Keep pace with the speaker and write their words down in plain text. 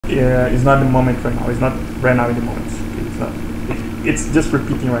is not the moment right now. It's not right now in the moment. Okay, it's not. It's just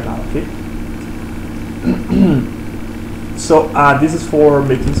repeating right now. Okay. So this is for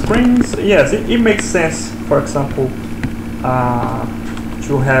making screens. Yes, it makes sense. For example,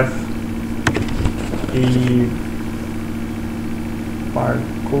 to have a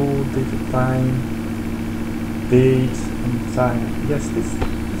barcode, date, time, date, and time. Yes,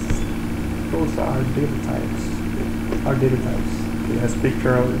 those are data types. Are data types. Okay, has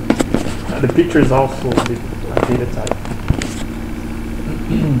picture. The picture is also a data type.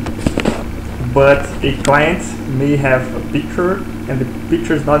 But a client may have a picture, and the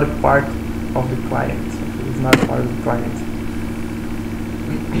picture is not a part of the client. Okay, it's not part of the client.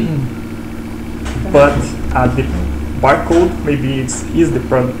 But the barcode maybe is the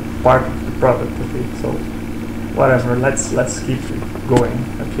part of the product. Okay, so whatever. Let's keep going.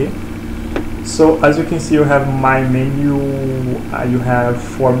 Okay. So as you can see, you have my menu. You have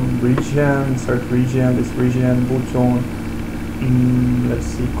form region, insert region, this region, button. Let's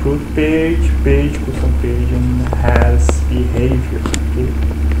see, CRUD page, custom page, and has behavior. Okay.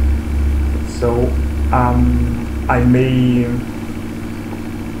 So I may,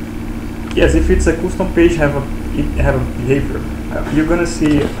 yes, if it's a custom page, have a behavior. You're gonna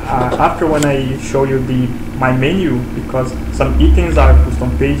see after when I show you my menu, because some items are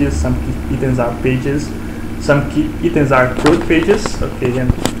custom pages, some items are pages, some items are CRUD pages. Okay,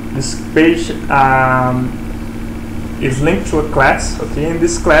 and this page is linked to a class. Okay, in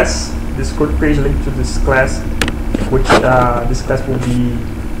this class, this CRUD page linked to this class, which this class will be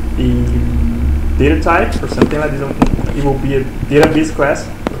a data type or something like this. It will be a database class.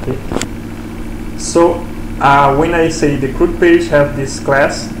 Okay, so when I say the CRUD page have this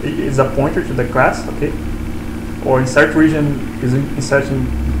class, it is a pointer to the class. Okay, or insert region is inserting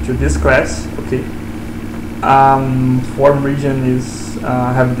to this class. Okay, form region is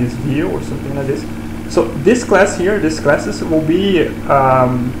have this view or something like this. So this class here, these classes will be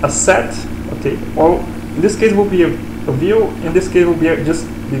a set, okay, or in this case will be a view, in this case will be just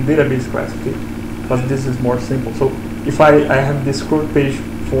the database class, okay, because this is more simple. So if I have this CRUD page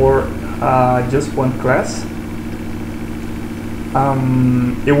for just one class,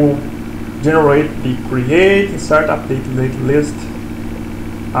 it will generate the create, insert, update, delete, list,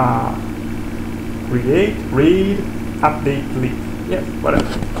 create, read, update, delete, yeah,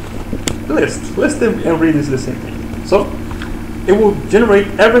 whatever. List and read is the same thing. So it will generate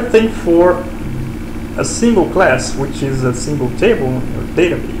everything for a single class, which is a single table in your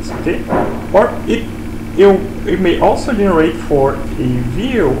database. Okay, or it may also generate for a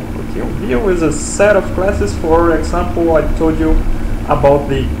view. Okay, view is a set of classes. For example, I told you about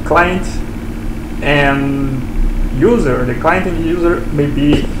the client and user. The client and user may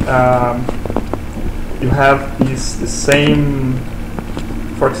be you have the same.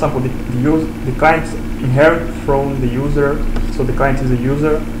 For example, the client inherit from the user, so the client is a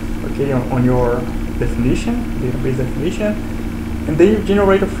user, okay, on your definition, database definition, and then you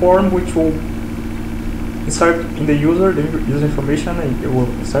generate a form which will insert in the user information, and it will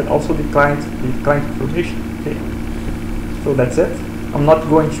insert also the client information. Okay, so that's it. I'm not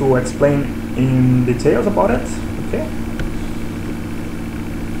going to explain in details about it. Okay,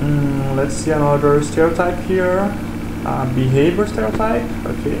 let's see another stereotype here. Behavior stereotype.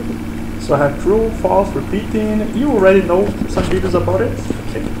 Okay, so I have true, false, repeating. You already know some videos about it.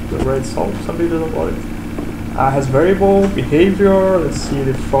 Okay, you already saw some videos about it. Has variable, behavior. Let's see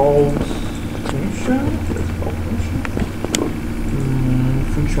the false function.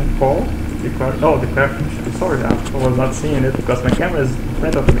 Function call. Declare function. Sorry, I was not seeing it because my camera is in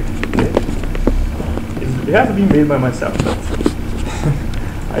front of me. Okay, it has been made by myself, but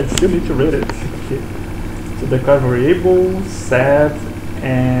I still need to read it. Okay. So declare variable, set,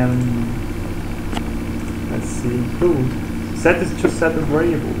 and let's see, include. Set is just set of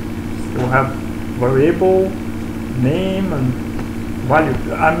variable. So we'll have variable, name, and value.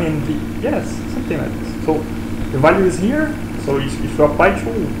 I mean, yes, something like this. So the value is here. So if you apply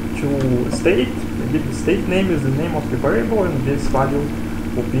to state, maybe the state name is the name of the variable, and this value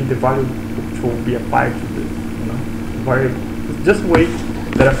will be the value which will be applied to the variable. Just wait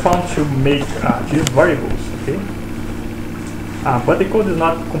that I found to make these variables. Okay, but the code is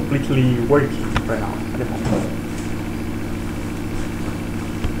not completely working right now at the moment.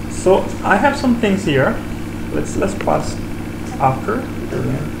 So I have some things here. Let's pass after.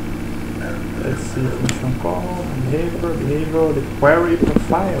 Let's see, function call, behavior, the query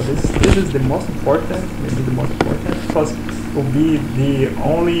profile. This is the most important, maybe the most important, because it will be the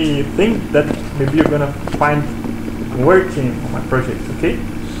only thing that maybe you're gonna find working on my project. Okay.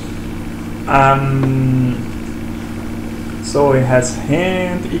 So it has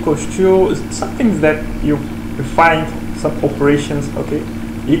hand equals to something that you find some operations, okay,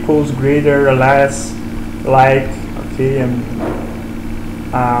 equals, greater, less, like, okay, and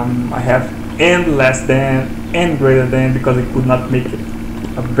I have and less than and greater than because I could not make it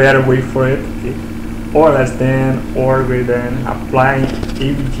a better way for it, okay, or less than or greater than, applying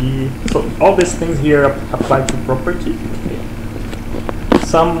ABG. So all these things here apply to property. Okay.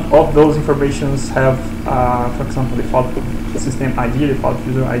 Some of those informations have, for example, default system ID, default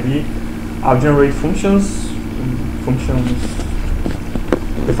user ID. I'll generate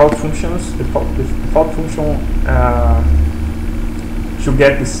default function should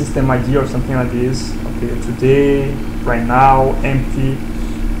get the system ID or something like this. Okay, today, right now, empty.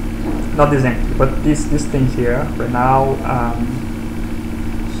 Not this empty, but this thing here right now.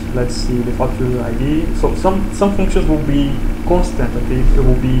 Let's see, default user ID. So some functions will be constant. Okay, it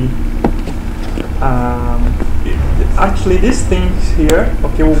will be actually these things here.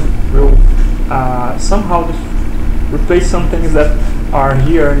 Okay, will somehow replace some things that are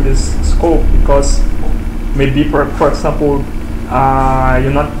here in this scope, because maybe for example you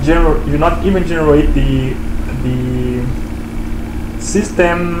not even generate the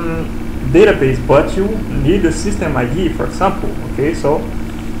system database, but you need the system ID, for example. Okay, so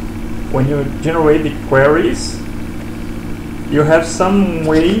when you generate the queries, you have some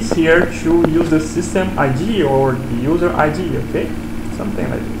ways here to use the system ID or the user ID. Okay, something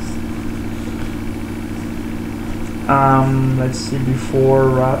like this. Let's see,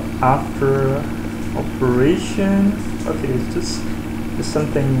 before, after operation. Okay, it's just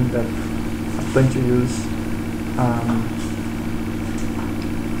something that I plan to use.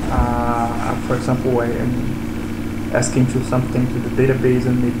 For example, I am asking to something to the database,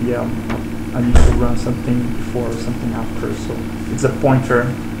 and maybe I need to run something before or something after. So it's a pointer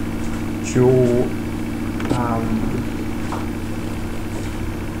to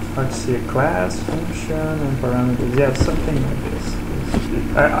let's see, a class, function, and parameters. Yeah, something like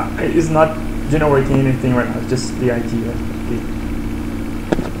this. It's not generating anything right now, it's just the idea. Okay.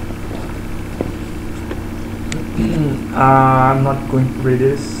 I'm not going to read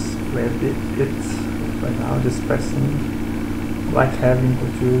this. Let it right now, just pressing, like having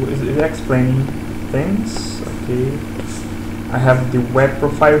to is explaining things. Okay. I have the web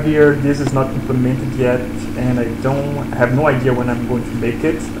profile here. This is not implemented yet, and I have no idea when I'm going to make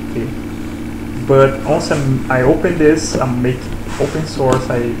it. Okay, but once I open this, I'm making open source.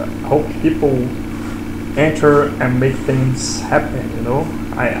 I hope people enter and make things happen. You know,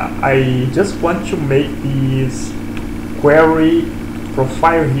 I just want to make this query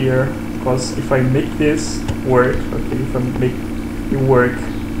profile here, because if I make this work, okay, if I make it work,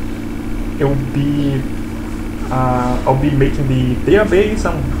 it will be I'll be making the database.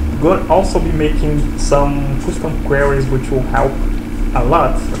 I'm going to also be making some custom queries which will help a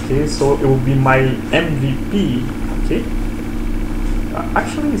lot. Okay, so it will be my MVP. Okay,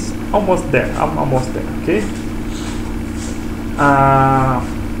 actually it's almost there. I'm almost there. Okay,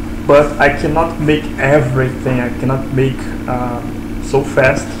 but I cannot make everything. I cannot make so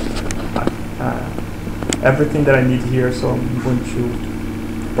fast everything that I need here, so I'm going to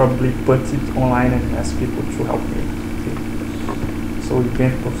probably put it online and ask people to help me. Okay. So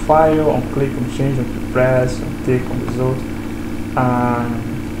event profile, on click, on change, on press, on tick, on result.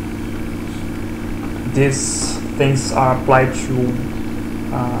 These things are applied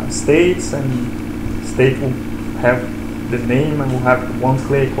to states, and state will have the name and will have one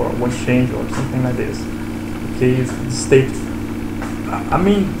click or one change or something like this. Okay, the state. I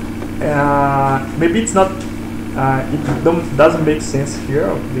mean, maybe it's not. It doesn't make sense here,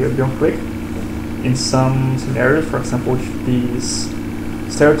 the on click. In some scenarios, for example, if this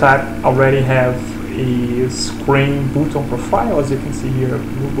stereotype already have a screen button profile, as you can see here,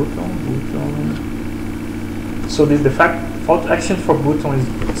 blue button. So the default action for button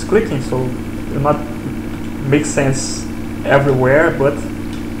is clicking, so it will not make sense everywhere, but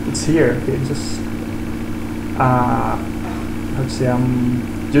it's here. Okay, just let's see, I'm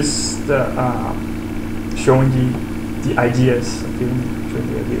just showing the ideas. Okay, showing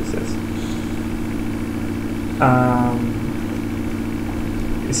the ideas.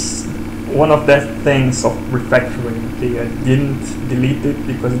 It's one of the things of refactoring. Okay, I didn't delete it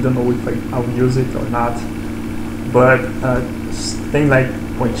because I don't know if I'll use it or not. But things like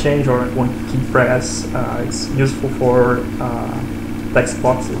point change or point key press, it's useful for text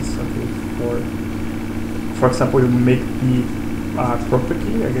boxes. Okay, for example, you make the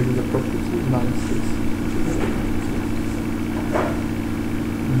property. I guess it's a property. No, it's this.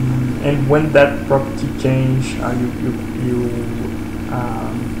 And when that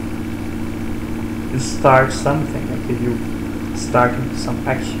start something, okay, you starting some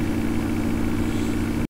action.